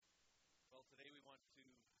Today we want to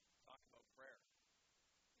talk about prayer.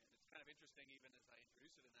 And it's kind of interesting even as I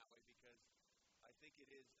introduce it in that way because I think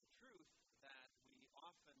it is the truth that we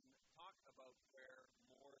often talk about prayer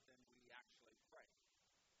more than we actually pray.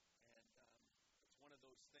 And it's one of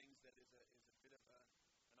those things that is a bit of an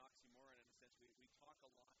oxymoron in a sense. We talk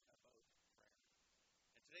a lot about prayer.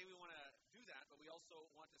 And today we want to do that, but we also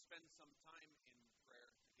want to spend some time in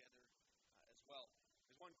prayer together as well.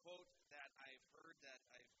 There's one quote that I've heard that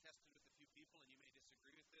I've tested with a few people, and you may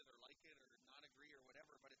disagree with it or like it or not agree or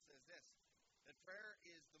whatever, but it says this, that prayer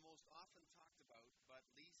is the most often talked about but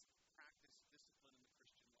least practiced discipline in the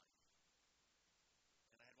Christian life.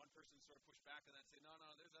 And I had one person sort of push back on that and say, no,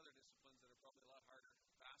 there's other disciplines that are probably a lot harder.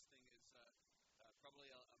 Fasting is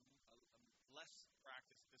probably a less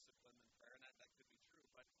practiced discipline than prayer, and that could be true.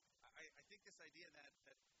 But I think this idea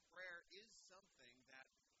that prayer is something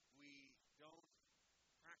that we don't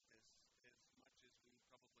practice as much as we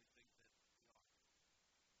probably think that we ought.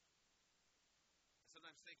 I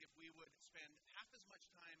sometimes think if we would spend half as much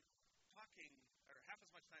time talking or half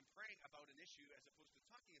as much time praying about an issue as opposed to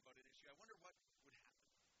talking about an issue, I wonder what would happen.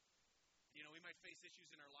 You know, we might face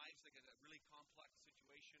issues in our lives like a really complex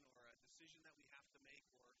situation or a decision that we have to make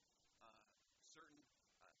or certain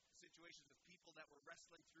situations with people that we're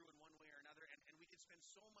wrestling through in one way or another, and we could spend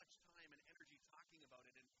so much time and energy talking about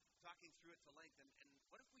it and talking through it to length, and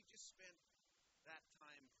what if we just spent that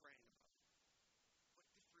time praying about it? What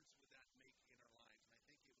difference would that make in our lives? And I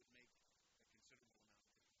think it would make a considerable amount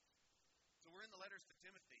of difference. So we're in the letters to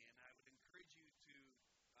Timothy, and I would encourage you to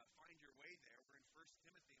find your way there. We're in 1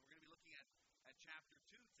 Timothy, and we're going to be looking at chapter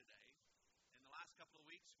 2 today. In the last couple of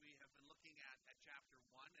weeks, we have been looking at chapter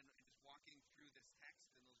 1 and just walking through this text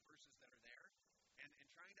and those verses that are there and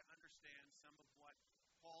trying to understand some of what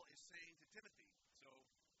Paul is saying to Timothy. So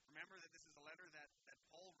remember that this is a letter that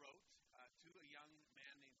Paul wrote to a young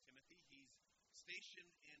man named Timothy. He's stationed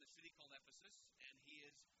in a city called Ephesus, and he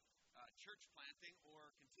is church planting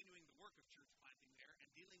or continuing the work of church planting there and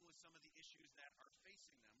dealing with some of the issues that are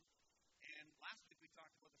facing them. And last week we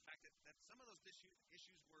talked about the fact that some of those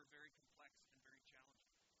issues were very complex and very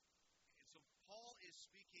challenging. And so Paul is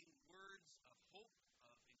speaking words of hope,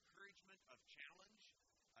 of encouragement, of challenge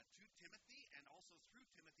to Timothy and also through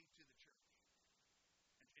Timothy to the church.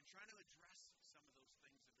 And trying to address some of those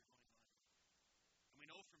things that are going on. And we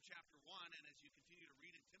know from chapter 1, and as you continue to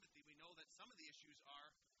read in Timothy, we know that some of the issues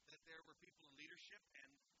are that there were people in leadership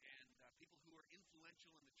and people who were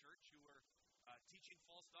influential in the church who were teaching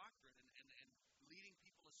false doctrine and leading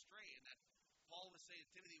people astray, and that Paul was saying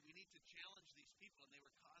to Timothy, we need to challenge these people, and they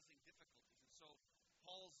were causing difficulties. And so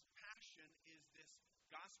Paul's passion is this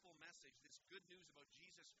gospel message, this good news about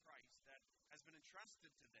Jesus Christ that has been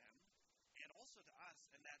entrusted to them and also to us,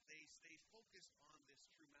 and that they stay focused on this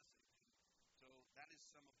true message. So that is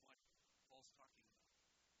some of what Paul's talking about.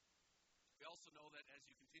 We also know that as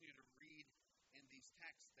you continue to read in these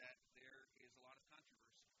texts that there is a lot of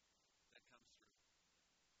controversy that comes through.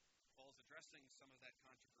 Paul's addressing some of that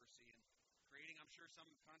controversy and creating, I'm sure, some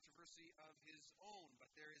controversy of his own, but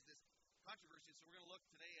there is this controversy. So we're going to look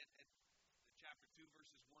today at chapter 2,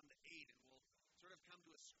 verses 1 to 8, and we'll sort of come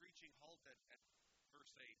to a screeching halt at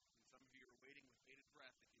verse 8. And some of you are waiting with bated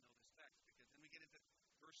breath if you know this text, because then we get into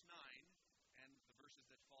verse 9 and the verses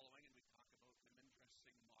that following, and we talk about women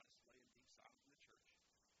dressing modestly and being silent in the church.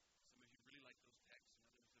 Some of you really like those texts, and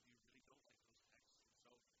others of you really don't like those texts. And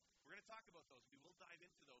so we're going to talk about those. We will dive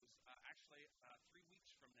into those actually 3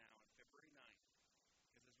 weeks from now on February 9th.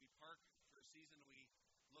 Because as we park for a season, we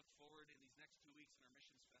look forward in these next 2 weeks in our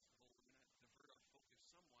missions festival. We're going to divert our focus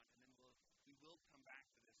somewhat, and then we will come back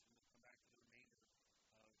to this, and we'll come back to the remainder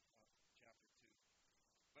of chapter 2.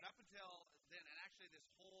 But up until then, and actually this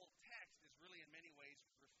whole text is really in many ways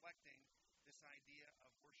reflecting this idea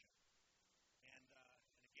of worship. And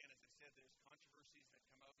again, as I said, there's controversies that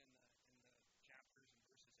come out in the chapters and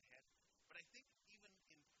verses ahead. But I think even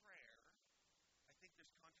in prayer, I think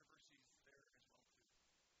there's controversies there as well too.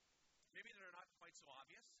 Maybe they're not quite so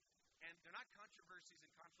obvious, and they're not controversies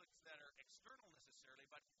and conflicts that are external necessarily,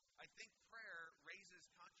 but I think prayer raises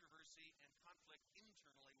controversy and conflict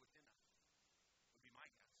internally within us, would be my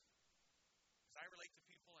guess. As I relate to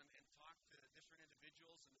people and talk to different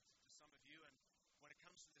individuals and to some of you, and when it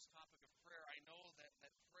comes to this topic of prayer, I know that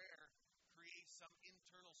prayer creates some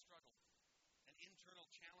internal struggle and internal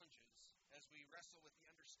challenges as we wrestle with the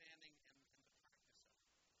understanding and the practice of it.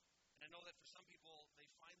 And I know that for some people, they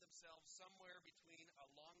find themselves somewhere between a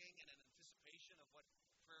longing and an anticipation of what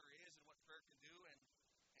prayer is and what prayer can do,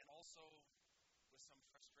 and also with some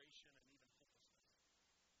frustration and even hopelessness.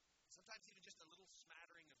 Sometimes even just a little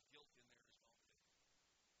smattering of guilt in there as well.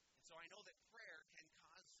 And so I know that prayer can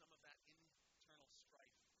cause some of that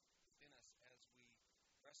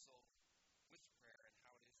wrestle with prayer and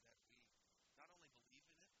how it is that we not only believe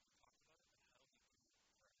in it, talk about it, but how we can pray.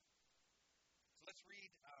 So let's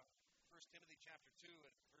read 1 Timothy chapter 2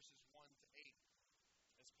 at verses 1 to 8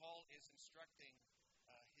 as Paul is instructing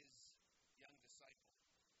his young disciple.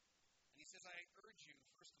 And he says, I urge you,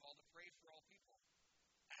 first of all, to pray for all people.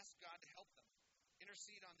 Ask God to help them.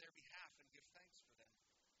 Intercede on their behalf and give thanks for them.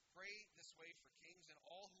 Pray this way for kings and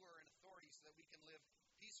all who are in authority so that we can live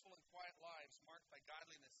peaceful and quiet lives marked by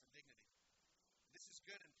godliness and dignity. This is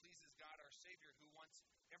good and pleases God our Savior, who wants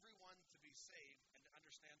everyone to be saved and to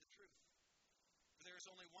understand the truth. For there is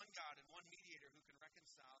only one God and one mediator who can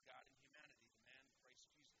reconcile God and humanity, the man Christ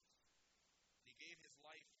Jesus. And he gave his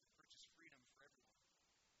life to purchase freedom for everyone.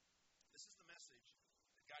 This is the message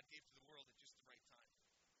that God gave to the world at just the right time.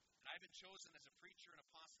 And I've been chosen as a preacher and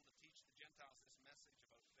apostle to teach the Gentiles this message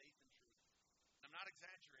about faith and truth. And I'm not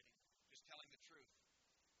exaggerating, just telling the truth.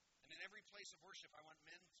 And in every place of worship, I want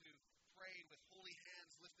men to pray with holy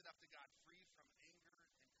hands lifted up to God, free from anger and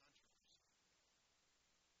controversy.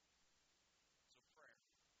 So prayer.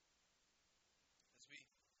 As we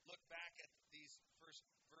look back at these first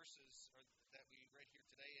verses that we read here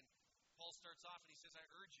today, and Paul starts off and he says, I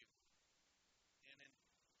urge you. And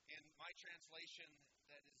in my translation,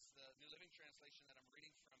 that is the New Living Translation that I'm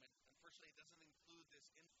reading from, it unfortunately it doesn't include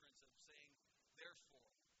this inference of saying therefore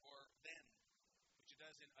or then, which it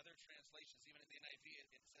does in other translations. Even in the NIV,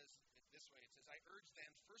 it says it this way. It says, I urge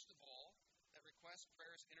then, first of all, that requests,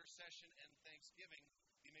 prayers, intercession, and thanksgiving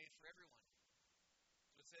be made for everyone.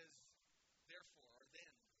 So it says, therefore, or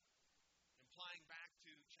then, implying back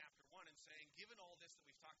to chapter 1 and saying, given all this that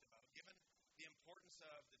we've talked about, given the importance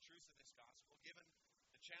of the truth of this gospel, given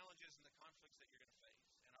the challenges and the conflicts that you're going to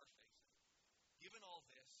face and are facing, given all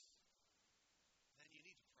this, then you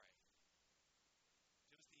need to pray.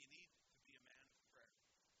 Timothy, you need to be a man of prayer.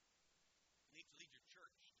 You need to lead your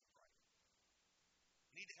church to pray.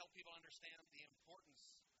 You need to help people understand the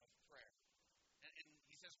importance of prayer. And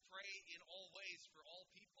he says, pray in all ways for all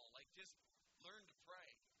people. Like, just learn to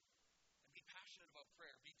pray and be passionate about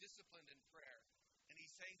prayer. Be disciplined in prayer. And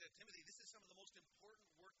he's saying to Timothy, this is some of the most important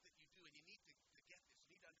work that you do, and you need to get this.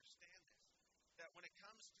 You need to understand this. That when it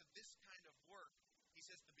comes to this kind of work, he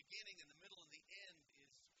says the beginning and the middle and the end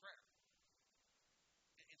is prayer.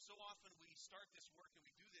 And so often we start this work and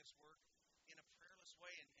we do this work in a prayerless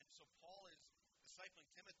way. And so Paul is discipling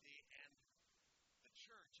Timothy and the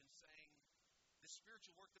church and saying, this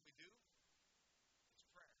spiritual work that we do, it's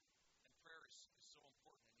prayer. And prayer is so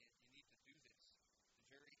important, and you need to do this in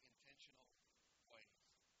very intentional ways.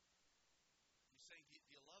 He's saying, do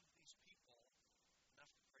you love these people enough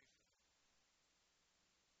to pray for them?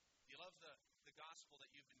 Do you love the gospel that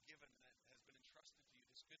you've been given that has been entrusted to you,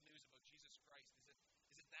 this good news about Jesus Christ? Is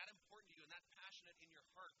it that important to you and that passionate in your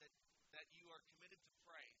heart that you are committed to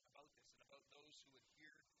pray about this and about those who would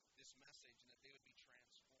hear this message and that they would be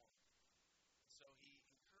transformed? So he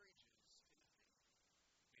encourages Timothy to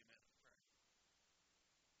be a man of prayer.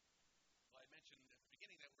 Well, I mentioned at the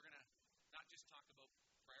beginning that we're going to not just talk about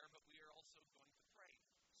prayer, but we are also going to pray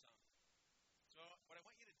some. So what I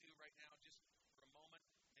want you to do right now, just for a moment,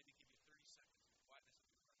 maybe give you 30 seconds of quietness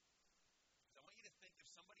in your heart, is I want you to think of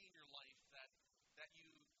somebody in your life that you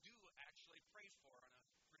do actually pray for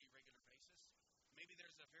on a pretty regular basis. Maybe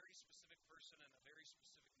there's a very specific person and a very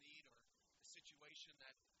specific need or a situation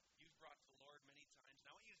that you've brought to the Lord many times. And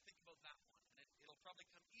I want you to think about that one. And it'll probably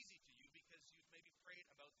come easy to you because you've maybe prayed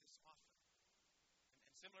about this often. And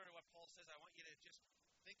similar to what Paul says, I want you to just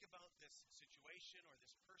think about this situation or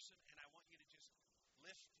this person, and I want you to just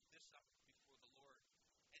lift this up before the Lord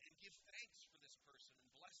and give thanks for this person and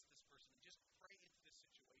bless this person and just pray into this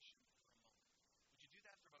situation for a moment. Would you do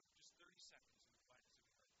that for about just 30 seconds in the quietness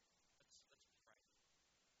of your heart? Let's pray.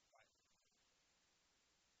 Quietly. Now,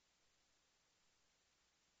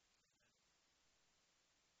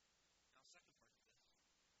 second part of this is I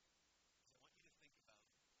want you to think about a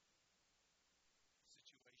situation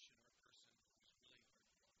or a person who's really hard to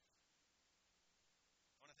love.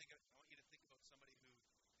 I want you to think about somebody who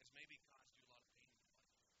has maybe caused you a lot of pain in your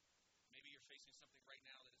life. Maybe you're facing something right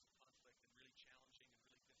now that is a conflict and really challenging and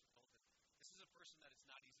really difficult. And this is a person that it's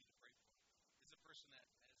not easy to pray for. It's a person that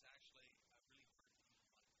is actually really hard to even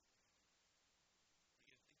love. I want you to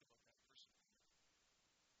think about that person.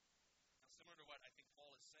 Now, similar to what I think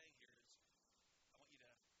Paul is saying here is, I want you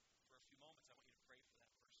to, for a few moments, I want you to pray for that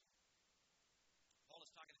person. Paul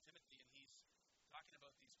is talking to Timothy, and he's talking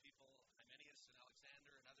about these people, Hymenaeus and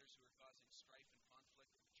Alexander and others who are causing strife and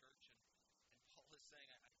conflict in the church. And Paul is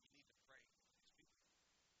saying, you need to pray for these people.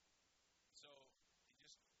 So, in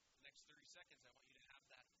just the next 30 seconds, I want you to have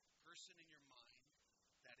that person in your mind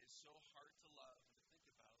that is so hard to love and to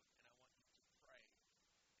think about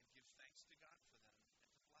thanks to God for them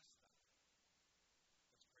and to bless them.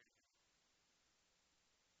 Let's pray together.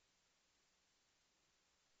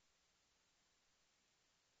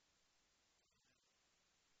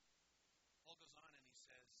 Paul goes on and he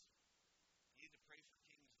says, you need to pray for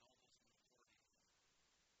kings and all those in authority.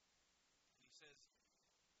 And he says,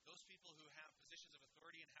 those people who have positions of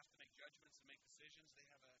authority and have to make judgments and make decisions, they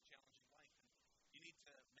have a challenging life. And you need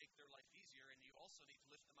to make their life easier, and you also need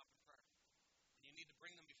to lift them up in prayer. And you need to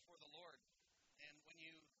bring them before the Lord. And when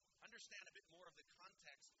you understand a bit more of the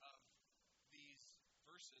context of these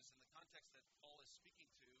verses and the context that Paul is speaking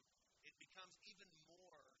to, it becomes even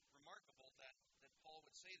more remarkable that Paul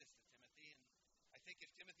would say this to Timothy. And I think if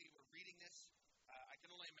Timothy were reading this, I can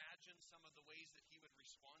only imagine some of the ways that he would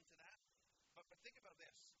respond to that. But think about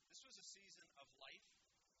this. This was a season of life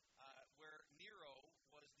where Nero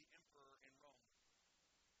was the emperor in Rome.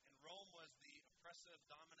 And Rome was the oppressive,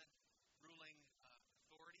 dominant, ruling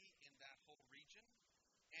authority in that whole region.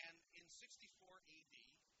 And in 64 AD,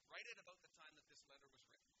 right at about the time that this letter was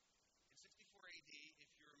written, in 64 AD,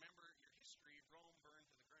 if you remember your history, Rome burned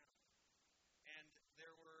to the ground. And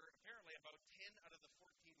there were apparently about 10 out of the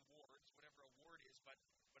 14 wards, whatever a ward is, but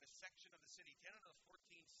a section of the city, 10 out of the 14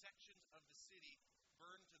 sections of the city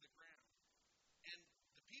burned to the ground. And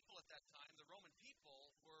the people at that time, the Roman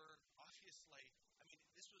people, were obviously,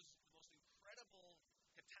 this was the most incredible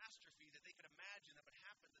catastrophe that they could imagine that would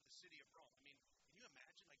happen to the city of Rome. Can you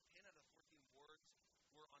imagine, 10 out of the 14 wards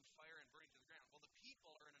were on fire and burning to the ground? Well, the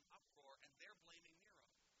people are in an uproar, and they're blaming Nero.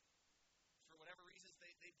 For whatever reasons,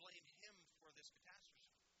 they blame him for this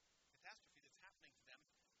catastrophe that's happening to them.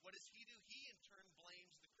 What does he do? He, in turn,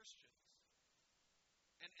 blames the Christians.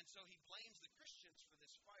 And so he blames the Christians for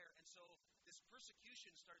this fire. And so this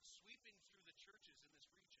persecution starts sweeping through the churches in this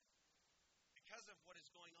region because of what is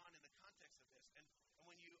going on in the context of this. And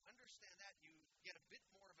when you understand that, you get a bit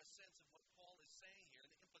more of a sense of what Paul is saying here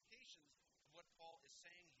and the implications of what Paul is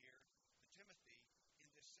saying here to Timothy in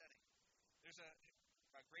this setting. There's a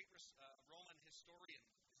great Roman historian.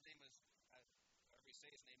 His name is, however you say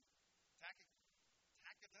his name,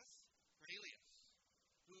 Tacitus Cornelius,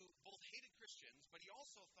 who both hated Christians, but he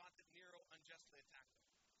also thought that Nero unjustly attacked them.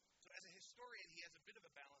 So as a historian, he has a bit of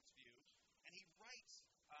a balanced view, and he writes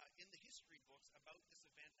in the history books about this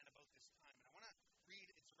event and about this time. And I want to read,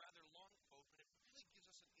 it's a rather long quote, but it really gives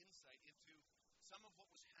us an insight into some of what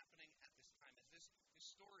was happening at this time, as this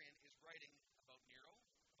historian is writing about Nero,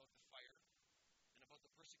 about the fire, and about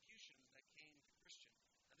the persecutions that came to Christians.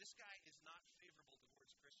 Now, this guy is not favorable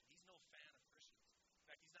towards Christians. He's no fan of Christians. In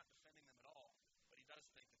fact, he's not defending them at all, but he does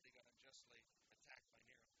think that they got unjustly attacked by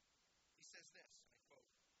Nero. He says this, and I quote,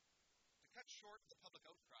 "To cut short the public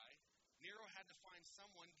outcry, Nero had to find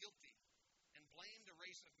someone guilty and blamed a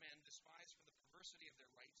race of men despised for the perversity of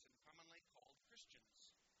their rights and commonly called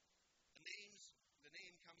Christians. The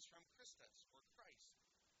name comes from Christus, or Christ,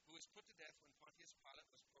 who was put to death when Pontius Pilate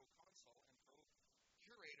was proconsul and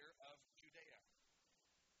procurator of Judea.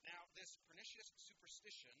 Now, this pernicious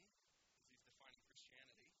superstition," as he's defining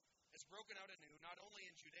Christianity, "has broken out anew, not only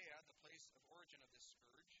in Judea, the place of origin of this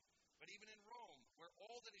scourge, but even in Rome, where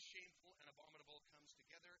all that is shameful and abominable comes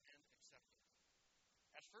together and accepted.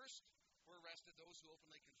 At first were arrested those who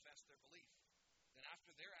openly confessed their belief. Then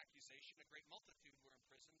after their accusation, a great multitude were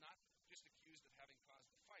imprisoned, not just accused of having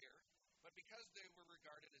caused the fire, but because they were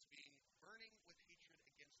regarded as being burning with hatred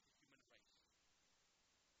against the human race.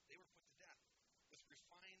 They were put to death with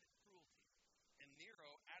refined cruelty, and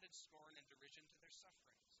Nero added scorn and derision to their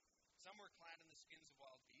sufferings. Some were clad in the skins of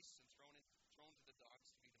wild beasts and thrown to the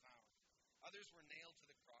dogs to be devoured. Others were nailed to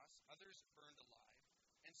the cross, others burned alive,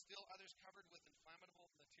 and still others covered with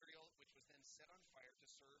inflammable material, which was then set on fire to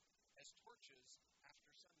serve as torches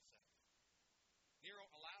after sunset. Nero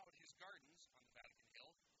allowed his gardens on the Vatican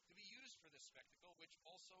Hill to be used for this spectacle, which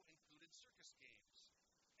also included circus games.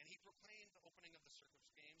 And he proclaimed the opening of the circus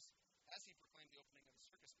games. As he proclaimed the opening of the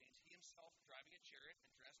circus games, he himself, driving a chariot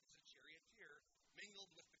and dressed as a charioteer,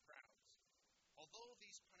 mingled with the crowds. Although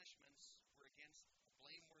these punishments were against a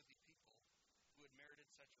blameworthy people who had merited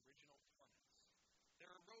such original torments,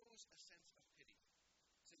 there arose a sense of pity,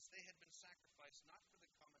 since they had been sacrificed not for the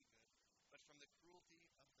common good, but from the cruelty of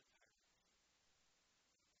the tyrant."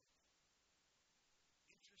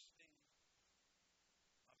 Interesting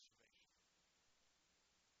observation.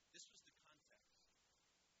 This was the context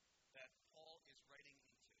that Paul is writing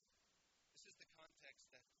into. This is the context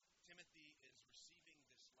that Timothy is receiving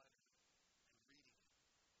this letter and reading it,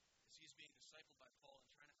 as he's being discipled by Paul and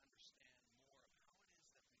trying to understand more of how it is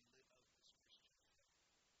that we live out this Christian faith.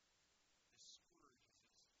 This scourge, as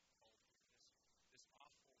it's called here, this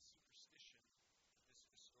awful superstition that this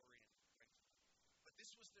historian writes about. But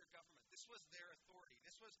this was their government. was their authority.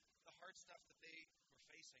 This was the hard stuff that they were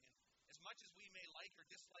facing. And as much as we may like or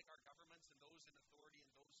dislike our governments and those in authority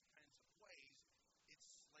in those kinds of ways,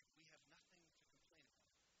 it's like we have nothing to complain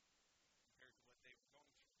about compared to what they were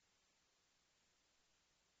going through.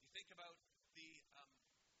 You think about the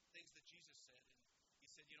things that Jesus said, and he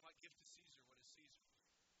said, you know what, give to Caesar what is Caesar's.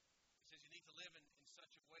 He says you need to live in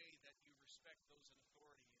such a way that you respect those in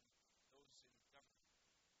authority and those in government.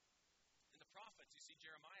 In the prophets, you see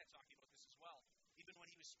Jeremiah talking about this as well, even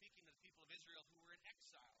when he was speaking to the people of Israel who were in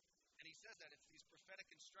exile. And he says that it's these prophetic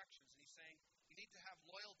instructions, and he's saying you need to have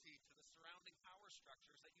loyalty to the surrounding power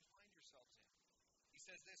structures that you find yourselves in. He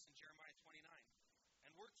says this in Jeremiah 29,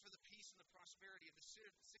 and work for the peace and the prosperity of the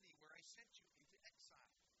city where I sent you into exile.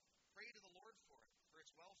 Pray to the Lord for it, for its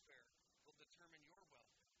welfare will determine your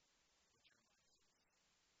welfare, what Jeremiah says.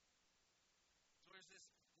 So there's this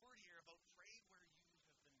word here about pray where you have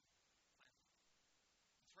been planted.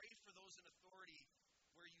 Pray for those in authority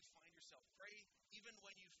where you find yourself. Pray even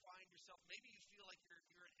when you find yourself, maybe you feel like you're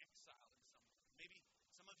in exile in some way. Maybe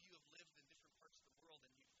some of you have lived in different parts of the world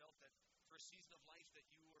and you felt that for a season of life that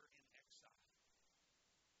you were in exile.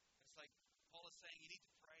 It's like Paul is saying you need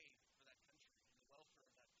to pray for that country and the welfare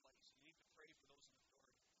of that place. You need to pray for those in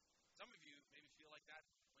authority. Some of you maybe feel like that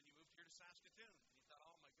when you moved here to Saskatoon. And you thought,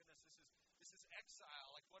 oh my goodness, this is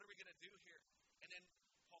exile. Like, what are we going to do here? And then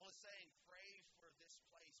Paul is saying, pray for this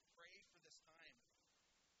place. Pray for this time.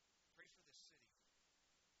 Pray for this city.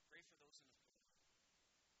 Pray for those in authority.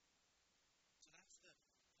 So that's the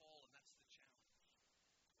call and that's the challenge to us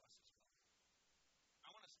as well. I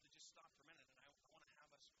want us to just stop for a minute and I want to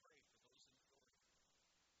have us pray for those in authority.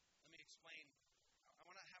 Let me explain. I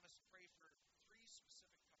want to have us pray for 3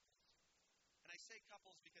 specific couples. And I say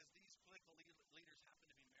couples because these political leaders happen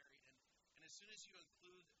to be married, and as soon as you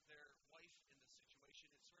include their wife in the situation,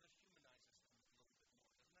 it sort of humanizes them a little bit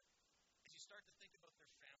more, doesn't it? As you start to think about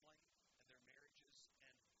their family and their marriages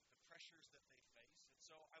and the pressures that they face. And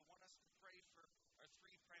so I want us to pray for our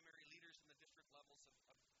 3 primary leaders in the different levels of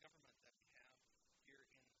government that we have here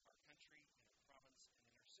in our country, in our province, and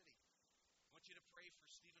in our city. I want you to pray for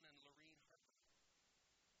Stephen and Lorene Harper.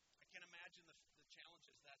 I can't imagine the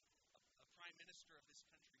challenges that a prime minister of this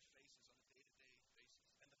country faces on a day-to-day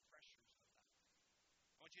basis and the pressures of that.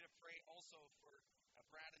 I want you to pray also for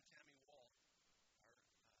Brad and Tammy Wall,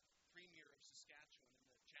 our premier of Saskatchewan,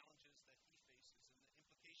 and the challenges that he faces and the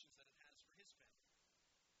implications that it has for his family.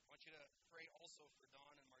 I want you to pray also for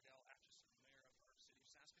Don and Mardell Atchison, the mayor of our city of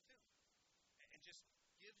Saskatoon, and just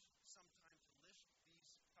give some time to lift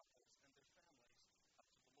these couples and their families up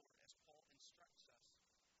to the Lord as Paul instructs us to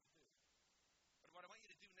do. But what I want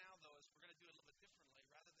you to do now, though, is we're going to do it a little bit differently.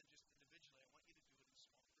 Rather than just individually, I want you to do it in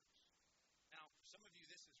small groups. Now, for some of you,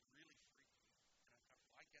 this is really freaky and uncomfortable.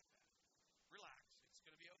 I get that. Relax. It's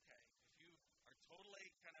going to be okay. If you are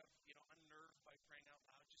totally kind of, unnerved by praying out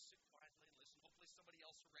loud, just sit quietly and listen. Hopefully somebody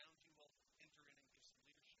else around you will enter in and give some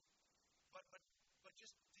leadership. But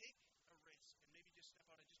just take a risk and maybe just step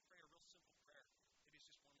out and just pray a real simple prayer. Maybe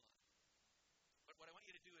it's just one line. But what I want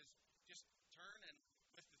you to do is just turn and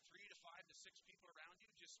with the 3 to 5 to 6 people around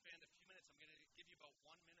you, just spend a few minutes. I'm going to give you about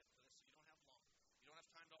 1 minute for this, so you don't have long. You don't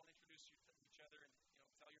have time to all introduce you to each other and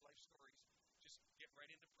tell your life stories. Just get right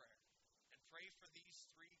into prayer and pray for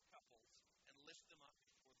these 3 couples and lift them up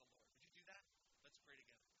before the Lord. Would you do that? Let's pray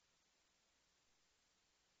together.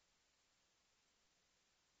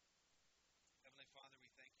 Heavenly Father,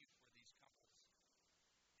 we thank you for these couples.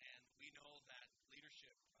 And we know that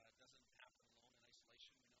leadership doesn't happen alone in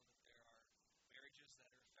isolation. We know that there are marriages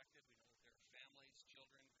that are affected. We know that there are families,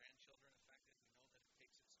 children, grandchildren affected. We know that it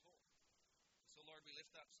takes its toll. So, Lord, we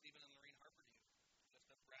lift up Stephen and Lorene Harper to you. We lift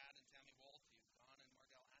up Brad and Tammy Wall to you, Don and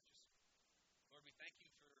Mardell Atchison. Lord, we thank you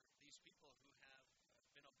for these people who have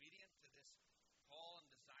been obedient to this call and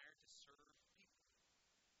desire to serve people,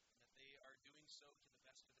 and that they are doing so to the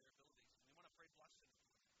best of their abilities. And we want to pray blessing for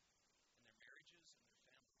them in their marriages and their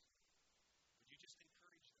families. Would you just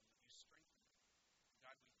encourage them? Would you strengthen them?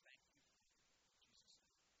 God, we thank you for them. In Jesus'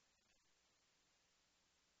 name, amen.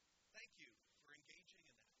 Thank you for engaging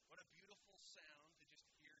in that. What a beautiful sound to just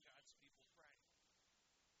hear God's people pray.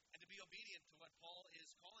 And to be obedient to what Paul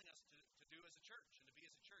is calling us to do as a church, and to be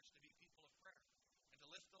as a church, to be people of prayer, and to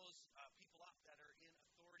lift those people up that are in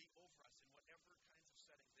authority over us in whatever kinds of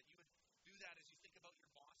settings, that you would do that as you think about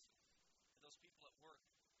your bosses and those people at work,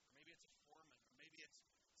 or maybe it's a foreman, or maybe it's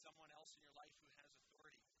someone else in your life who has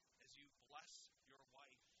authority, as you bless your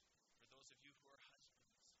wife, for those of you who are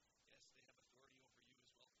husbands. Yes, they have authority over you as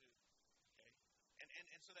well too. Okay?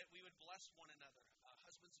 And so that we would bless one another,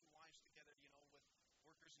 husbands and wives together, with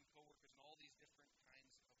workers and co-workers and all these different kinds of ways.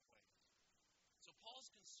 So Paul's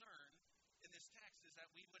concern in this text is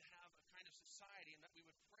that we would have a kind of society and that we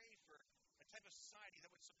would pray for a type of society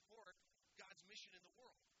that would support God's mission in the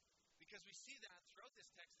world. Because we see that throughout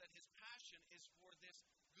this text that his passion is for this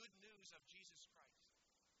good news of Jesus Christ.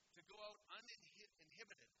 To go out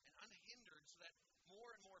uninhibited and unhindered so that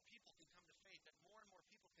more and more people can come to faith, that more and more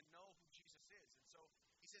people can know who Jesus is. And so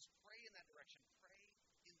he says, pray in that direction, pray in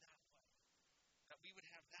that way, that we would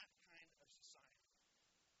have that kind of society.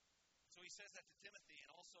 So he says that to Timothy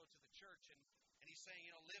and also to the church, and he's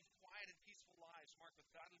saying, live quiet and peaceful lives marked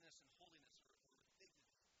with godliness and holiness, or with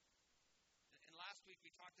dignity. And last week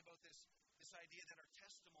we talked about this idea that our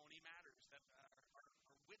testimony matters, that our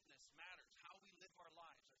witness matters, how we live our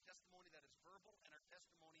lives, our testimony that is verbal and our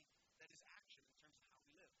testimony that is action in terms of how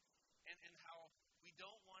we live. And how we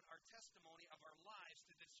don't want our testimony of our lives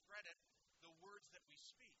to discredit the words that we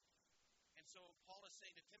speak. And so Paul is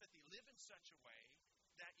saying to Timothy, live in such a way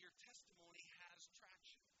that your testimony has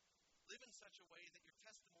traction. Live in such a way that your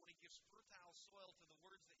testimony gives fertile soil to the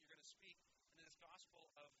words that you're going to speak in this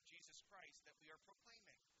gospel of Jesus Christ that we are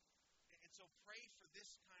proclaiming. And so pray for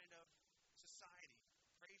this kind of society.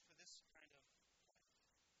 Pray for this kind of life.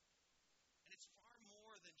 And it's far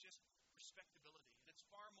more than just respectability. And it's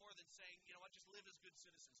far more than saying, just live as good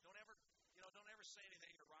citizens. Don't ever say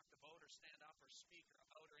anything or rock the boat or stand up or speak or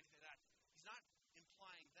about or anything like that. He's not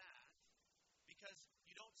implying that because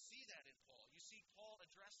you don't see that in Paul. You see Paul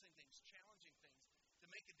addressing things, challenging things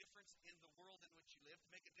to make a difference in the world in which you live,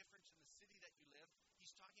 to make a difference in the city that you live.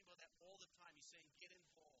 He's talking about that all the time. He's saying, get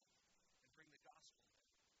involved and bring the gospel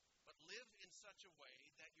there. But live in such a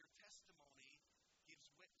way that your testimony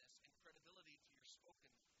gives witness and credibility to your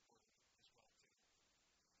spoken word as well, too.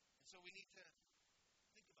 And so we need to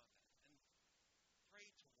think about that and pray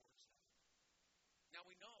towards that. Now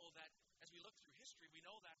we know that as we look through history, we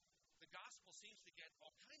know that the gospel seems to get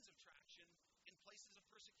all kinds of traction in places of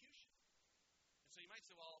persecution. And so you might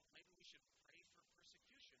say, well, maybe we should pray for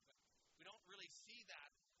persecution, but we don't really see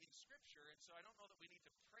that in Scripture, and so I don't know that we need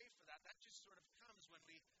to pray for that. That just sort of comes when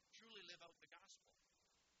we truly live out the gospel.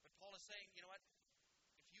 But Paul is saying, you know what?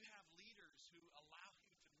 If you have leaders who allow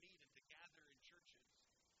you to meet and to gather in churches,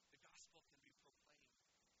 the gospel can be proclaimed,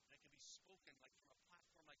 and it can be spoken like from a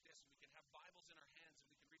platform like this, and we can have Bibles in our hands, and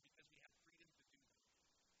we can read because we have freedom to do that.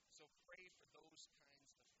 So pray for those kinds of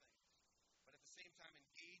things. But at the same time,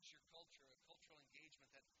 engage your culture, a cultural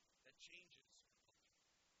engagement that changes your culture.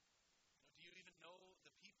 Do you even know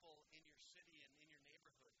the people in your city and in your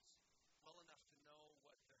neighborhoods well enough to know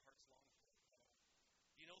what their hearts long for?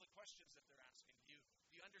 Do you know the questions that they're asking?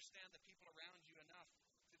 Do you understand the people around you enough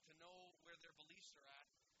to know where their beliefs are at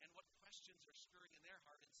and what questions are stirring in their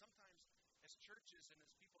heart? And sometimes as churches and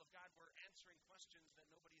as people of God, we're answering questions that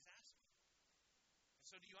nobody's asking. And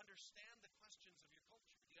so do you understand the questions of your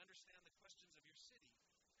culture? Do you understand the questions of your city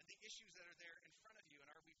and the issues that are there in front of you? And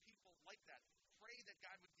are we people like that? Pray that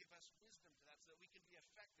God would give us wisdom to that so that we can be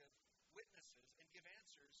effective witnesses and give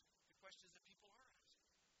answers to questions that people are asking.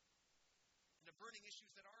 And the burning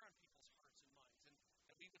issues that are on people's hearts and minds, and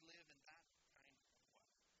that we would live in that kind of way.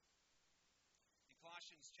 In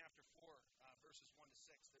Colossians chapter 4, verses 1 to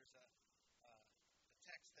 6, there's a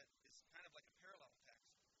text that is kind of like a parallel text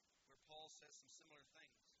where Paul says some similar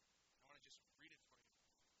things. I want to just read it for you.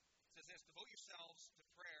 It says this, devote yourselves to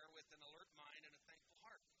prayer with an alert mind and a thankful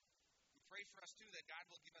heart. We pray for us, too, that God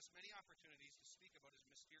will give us many opportunities to speak about his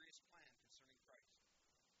mysterious plan concerning Christ.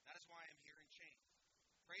 That is why I'm here in chains.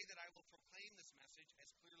 Pray that I will proclaim this message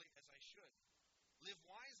as clearly as I should. Live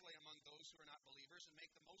wisely among those who are not believers and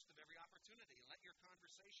make the most of every opportunity. And let your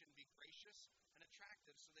conversation be gracious and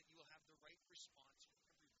attractive so that you will have the right response for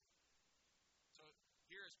everyone. So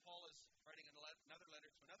here as Paul is writing another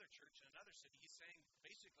letter to another church in another city, he's saying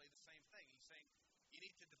basically the same thing. He's saying you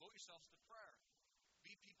need to devote yourselves to prayer.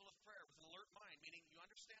 Be people of prayer with an alert mind, meaning you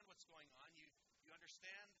understand what's going on. You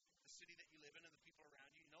understand the city that you live in and the people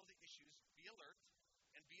around you. You know the issues. Be alert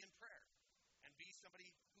and be in prayer. And be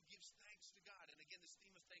somebody who gives thanks to God. And again, this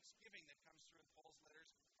theme of thanksgiving that comes through in Paul's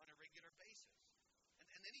letters on a regular basis.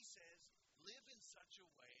 And then he says, live in such a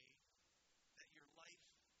way that your life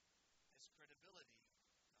has credibility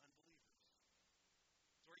to unbelievers.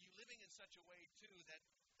 So are you living in such a way, too, that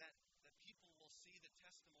people will see the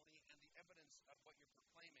testimony and the evidence of what you're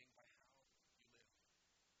proclaiming by how you live?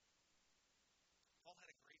 Paul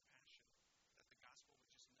had a great passion that the gospel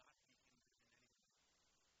would just not be hindered in any way.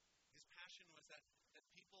 His passion was that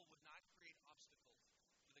people would not create obstacles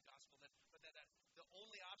to the gospel, but that the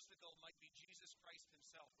only obstacle might be Jesus Christ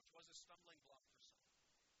himself, which was a stumbling block for some.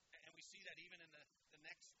 And we see that even in the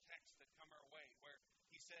next text that come our way, where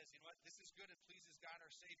he says, you know what, this is good and pleases God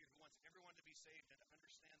our Savior, who wants everyone to be saved and to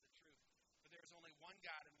understand the truth. But For there is only one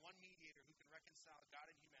God and one mediator who can reconcile God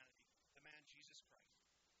and humanity, the man Jesus Christ.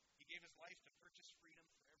 He gave his life to purchase freedom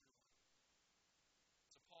for everyone.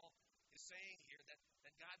 So Paul is saying here that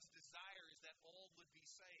God's desire is that all would be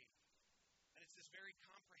saved. And it's this very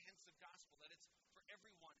comprehensive gospel, that it's for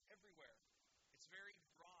everyone, everywhere. It's very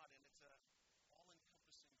broad and it's a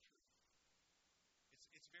all-encompassing truth.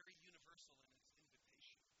 It's very universal in its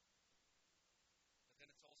invitation. But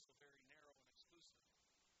then it's also very narrow and exclusive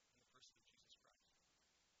in the person of Jesus Christ.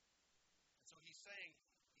 And so he's saying,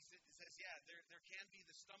 he says, yeah, there can be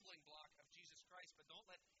the stumbling block of Jesus Christ, but don't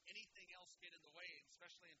let anything else get in the way,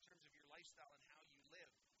 especially in terms of your lifestyle and how you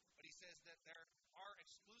live. But he says that there are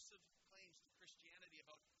exclusive claims to Christianity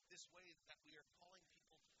about this way that we are calling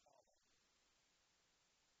people to follow.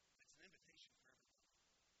 It's an invitation for everyone.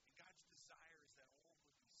 And God's desire is that all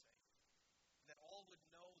would be saved, that all would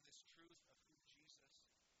know this truth of who Jesus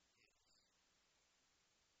is.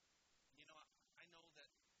 You know, I know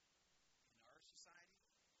that in our society,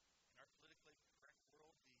 in our politically correct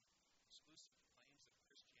world, the exclusive claims of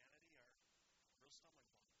Christianity are a real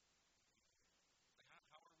stumbling block. Like,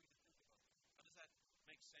 how are we to think about that? How does that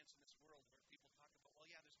make sense in this world where people talk about, well,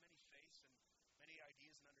 yeah, there's many faiths and many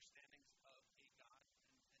ideas and understandings of a God,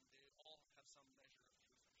 and they all have some measure of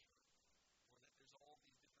truth, I'm sure, or that there's all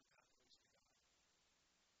these different pathways to God.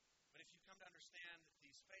 But if you come to understand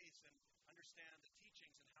these faiths and understand the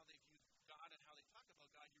teachings and how they view God and how they talk about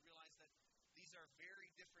God, you realize that these are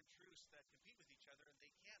very different truths that compete with each other, and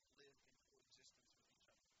they can't live in coexistence with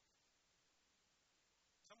each other.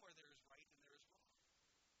 Somewhere there is right and there is wrong.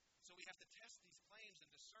 So we have to test these claims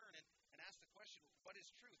and discern and ask the question, what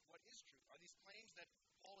is truth? What is truth? Are these claims that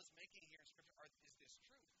Paul is making here in Scripture, is this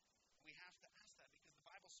truth? And we have to ask that because the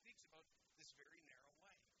Bible speaks about this very narrow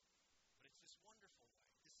way. But it's this wonderful way,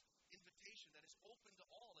 this invitation that is open to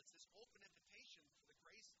all. It's this open invitation for the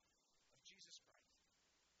grace of Jesus Christ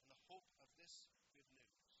and the hope of this good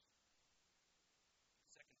news.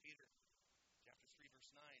 2 Peter chapter 3,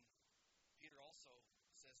 verse 9, Peter also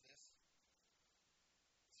says this.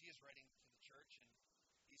 He is writing to the church, and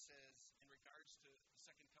he says, in regards to the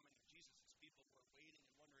second coming of Jesus, as people were waiting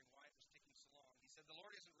and wondering why it was taking so long, he said, the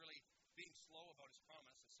Lord isn't really being slow about his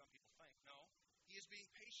promise, as some people think. No, he is being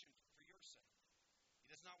patient for your sake. He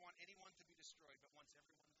does not want anyone to be destroyed, but wants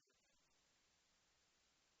everyone to repent.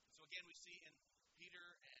 And so again, we see in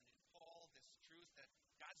Peter and in Paul this truth that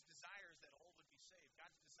God's desire is that all would be saved.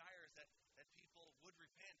 God's desire is that people would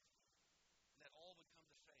repent, and that all would come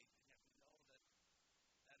to faith. And yet we know that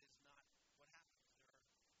that is not what happens.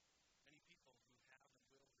 There are many people who have and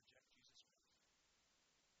will reject Jesus Christ.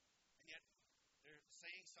 And yet they're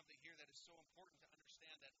saying something here that is so important to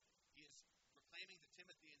understand, that he is proclaiming to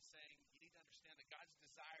Timothy and saying, you need to understand that God's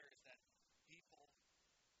desire is that people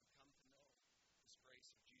come to know this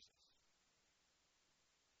grace of Jesus.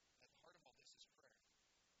 At the heart of all this is prayer,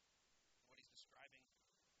 and what he's describing in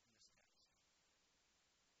this text.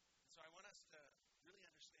 And so I want us to really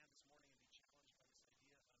understand this morning and be challenged by this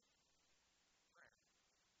idea of prayer.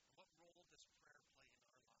 And what role does prayer play in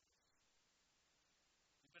our lives?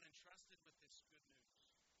 We've been entrusted with this good news,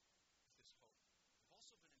 with this hope. We've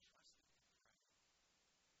also been entrusted with prayer.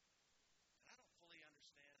 And I don't fully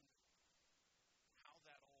understand how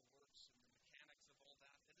that all works and the mechanics of all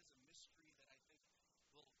that. It is a mystery that I think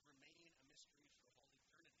will remain a mystery for all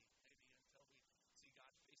eternity, maybe until we see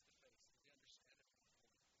God face to face and we understand it more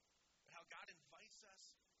fully. But how God invites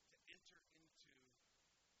us to enter into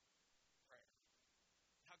prayer.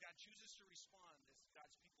 How God chooses to respond as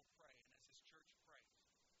God's people pray and as his church prays.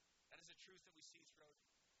 That is a truth that we see throughout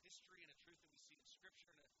history, and a truth that we see in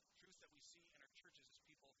Scripture, and a truth that we see in our churches as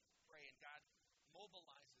people pray. And God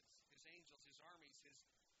mobilizes his angels, his armies,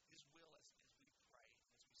 his will as we pray,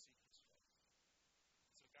 as we seek his face.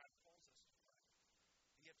 And so God calls us to pray.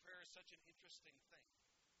 And yet prayer is such an interesting thing.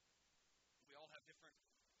 We all have different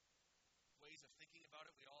ways of thinking about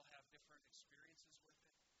it. We all have different experiences with it.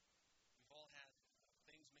 We've all had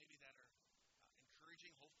things maybe that are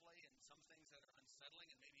encouraging, hopefully, and some things that are unsettling,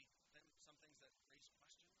 and maybe then some things that raise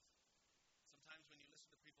questions. Sometimes when you listen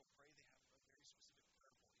to people pray, they have a very specific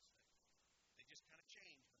prayer voice that they just kind of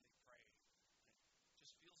change when they pray. It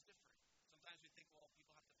just feels different. Sometimes we think, well,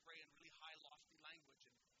 people have to pray in really high, lofty language,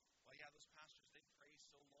 and well, yeah, those pastors, they pray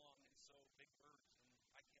so long and so big words,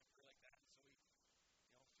 and I can't pray like that, and so we,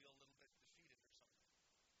 feel a little bit defeated or something.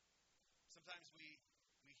 Sometimes we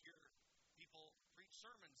hear people preach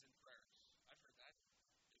sermons in prayers. I've heard that.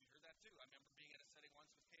 Maybe you heard that too. I remember being at a setting once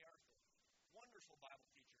with Kay Arthur. Wonderful Bible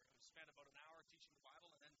teacher who spent about an hour teaching the Bible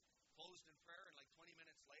and then closed in prayer, and like 20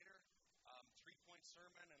 minutes later, 3-point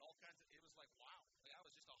sermon and all kinds of, it was like, wow. That was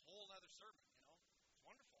just a whole other sermon, It's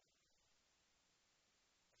wonderful.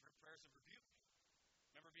 prayers of rebuke.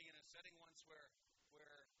 Remember being in a setting once where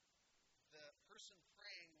the person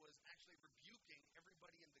praying was actually rebuking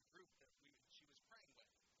everybody in the group that she was praying with.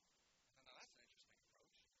 I thought, now that's an interesting approach.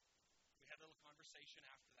 We had a little conversation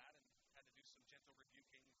after that and had to do some gentle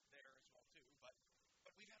rebuking there as well too. But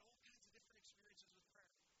we've had all kinds of different experiences with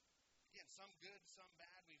prayer. Again, some good, some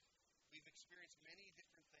bad. We've experienced many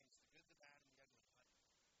different things, the good, the bad, and the ugly.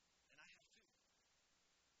 And I have too.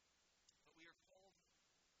 But we are called to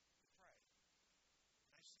pray.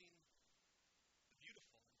 And I've seen the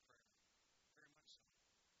beautiful in prayer, very much so.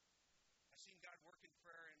 I've seen God work in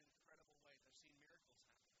prayer in incredible ways. I've seen miracles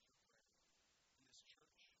happen through prayer in this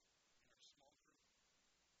church, in our small group.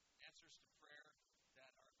 Answers to prayer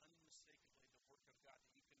that are unmistakably the work of God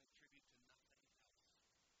that you can attribute to nothing else.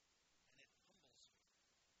 And it humbles you.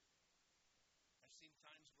 I've seen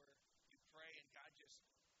times where you pray and God just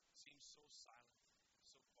seems so silent,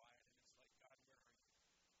 so quiet, and it's like, God, where are you?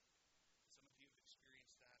 Some of you have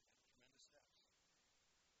experienced that at tremendous depths.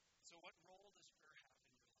 So what role does prayer have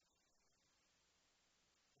in your life?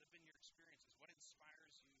 What have been your experiences? What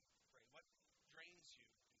inspires you to pray? What drains you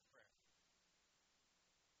in prayer?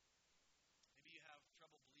 Maybe you have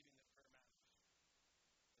trouble believing that prayer matters,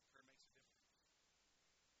 that prayer makes a difference.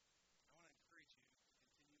 I want to encourage you to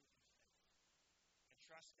continue with your faith and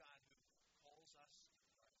trust God who calls us to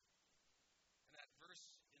pray. And that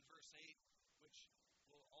verse in verse 8, which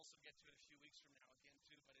we'll also get to it a few weeks from now again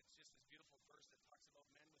too, but it's just this beautiful verse that talks about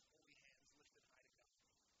men with holy hands lifted high to God.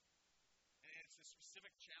 And it's a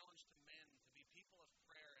specific challenge to men to be people of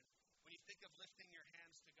prayer. And when you think of lifting your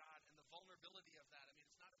hands to God and the vulnerability of that, I mean,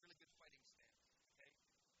 it's not a really good fighting stance, okay?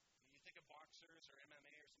 You think of boxers or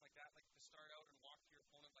MMA or something like that, like to start out and walk to your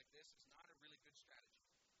opponent like this is not a really good strategy.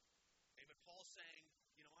 Okay, but Paul's saying,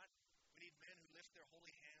 you know what? We need men who lift their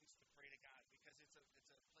holy hands to pray to God because it's a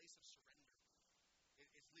place of surrender.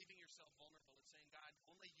 It's leaving yourself vulnerable. It's saying, God,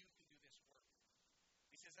 only you can do this work.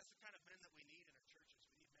 He says that's the kind of men that we need in our churches.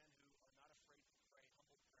 We need men who are not afraid to pray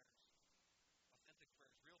humble prayers, authentic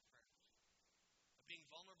prayers, real prayers, of being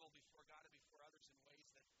vulnerable before God and before others in ways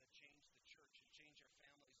that change the church and change our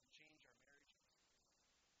families and change our marriages.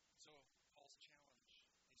 So Paul's challenge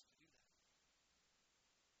is to do that.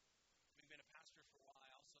 Having been a pastor for a while,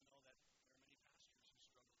 I also know that there are many pastors who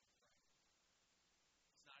struggle to pray.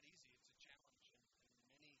 It's not easy. It's a challenge,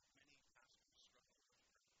 and many pastors struggle with prayer.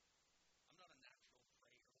 I'm not a natural prayer.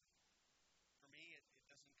 For me, it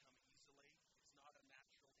doesn't come easily. It's not a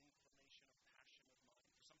natural inclination or passion of mine.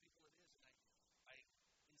 For some people it is, and I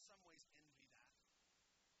in some ways envy that. And kind of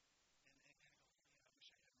go, man, I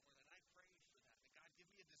wish I had more of that. And I pray for that. That God give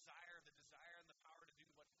me the desire and the power to do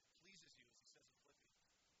what pleases you, as he says in Philippians.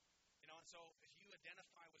 You know, and so if you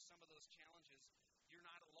identify with some of those challenges, you're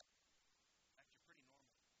not alone. In fact, you're pretty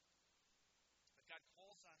normal. But God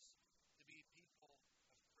calls us to be people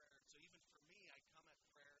of prayer. So even for me, I come at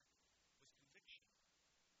prayer with conviction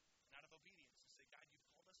and out of obedience to say, God, you've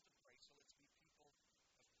called us to pray, so let's be people of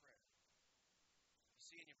prayer. You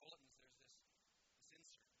see in your bulletins, there's this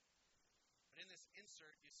insert. But in this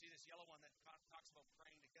insert, you see this yellow one that talks about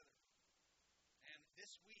praying together. And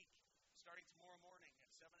this week, starting tomorrow morning at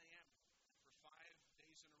 7 a.m., for 5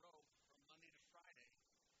 days in a row, from Monday to Friday,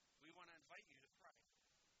 we want to invite you to pray.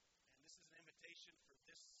 And this is an invitation for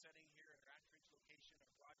this setting here at our Ackridge location,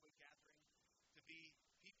 our Broadway gathering, to be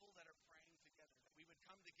people that are praying together, that we would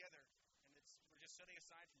come together. And we're just setting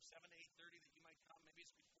aside from 7 to 8:30 that you might come. Maybe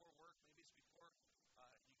it's before work, maybe it's before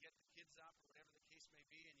you get the kids up or whatever the case may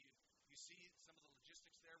be, and you see some of the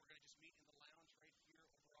logistics there. We're going to just meet in the lounge right here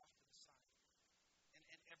over off to the side.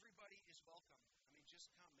 And everybody is welcome. I mean,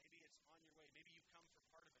 just come. Maybe it's on your way. Maybe you come for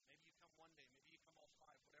part of it. Maybe you come one day. Maybe you come all 5,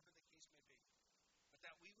 whatever the case may be. But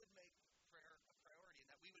that we would make prayer a priority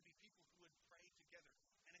and that we would be people who would pray together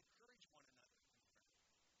and encourage one another in prayer.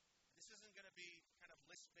 This isn't going to be kind of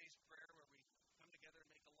list-based prayer where we come together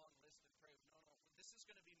and make a long list and pray. No. This is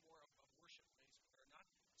going to be more of worship-based prayer. Not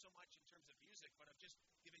so much in terms of music, but of just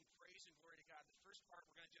giving praise and glory to God. The first part,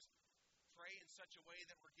 we're going to just pray in such a way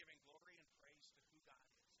that we're giving glory and praise to who God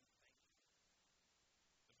is and thank you.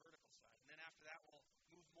 The vertical side. And then after that, we'll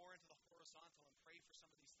move more into the horizontal and pray for some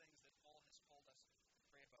of these things that Paul has called us to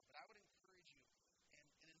pray about. But I would encourage you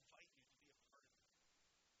and invite you to be a part of that.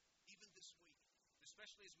 Even this week,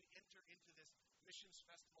 especially as we enter into this missions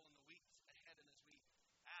festival in the weeks ahead and as we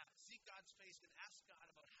seek God's face and ask God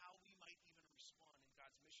about how we might even respond in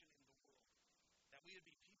God's mission in the world. That we would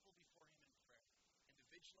be people before Him in prayer,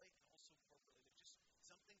 individually and also corporately. There's just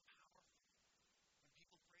something powerful when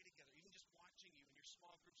people pray together. Even just watching you and your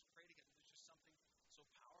small groups pray together, there's just something so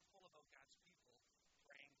powerful about God's people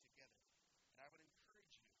praying together. And I would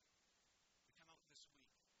encourage you to come out this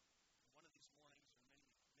week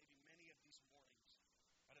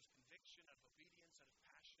of conviction, out of obedience, out of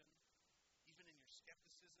passion, even in your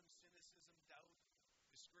skepticism, cynicism, doubt,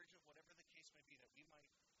 discouragement, whatever the case may be, that we might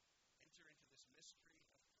enter into this mystery of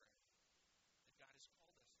prayer that God has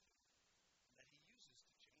called us to, and that He uses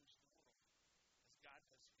to change the world as God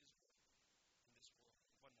does His work in this world.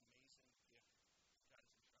 What an amazing gift God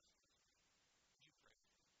has entrusted us with. Would you pray?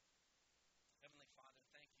 Heavenly Father,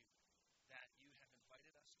 thank you that you have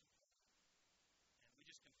invited us to prayer. And we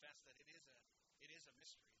just confess that it is a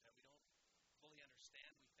mystery that we don't fully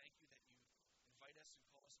understand. We thank you that you invite us and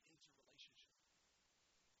call us into relationship,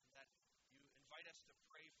 and that you invite us to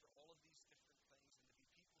pray for all of these different things and to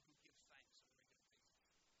be people who give thanks on a regular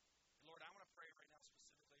basis. And Lord, I want to pray right now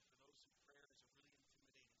specifically for those whose prayer is a really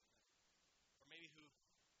intimidating thing, or maybe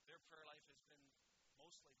who their prayer life has been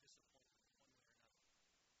mostly disappointment one way or another.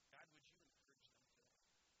 God, would you encourage them today?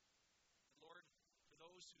 And Lord, for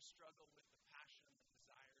those who struggle with the passion and the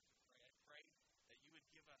desire to pray, I pray that you would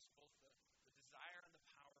give us both the desire and the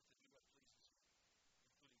power to do what pleases you, including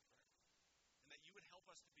prayer. And that you would help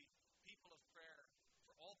us to be people of prayer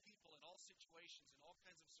for all people in all situations, in all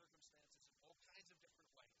kinds of circumstances, in all kinds of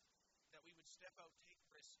different ways. That we would step out, take